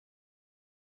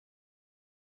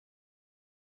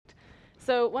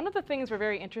So one of the things we're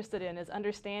very interested in is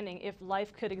understanding if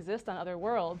life could exist on other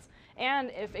worlds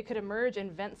and if it could emerge in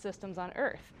vent systems on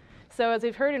Earth. So as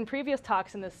we've heard in previous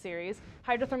talks in this series,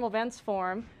 hydrothermal vents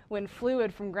form when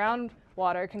fluid from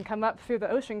groundwater can come up through the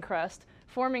ocean crust,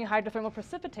 forming hydrothermal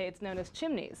precipitates known as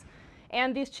chimneys.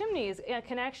 And these chimneys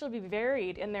can actually be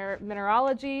varied in their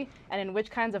mineralogy and in which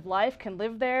kinds of life can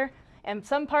live there. And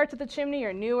some parts of the chimney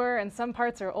are newer and some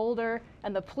parts are older,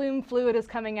 and the plume fluid is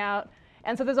coming out.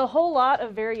 And so there's a whole lot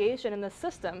of variation in the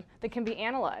system that can be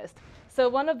analyzed. So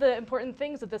one of the important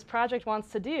things that this project wants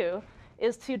to do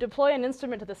is to deploy an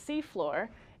instrument to the seafloor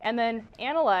and then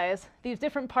analyze these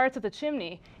different parts of the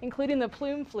chimney, including the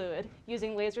plume fluid,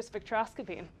 using laser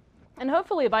spectroscopy. And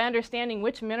hopefully by understanding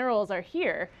which minerals are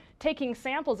here, taking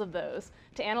samples of those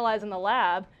to analyze in the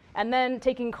lab, and then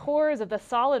taking cores of the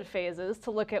solid phases to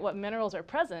look at what minerals are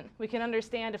present, we can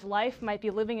understand if life might be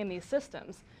living in these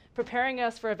systems, preparing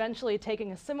us for eventually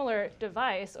taking a similar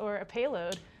device or a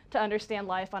payload to understand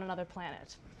life on another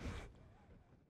planet.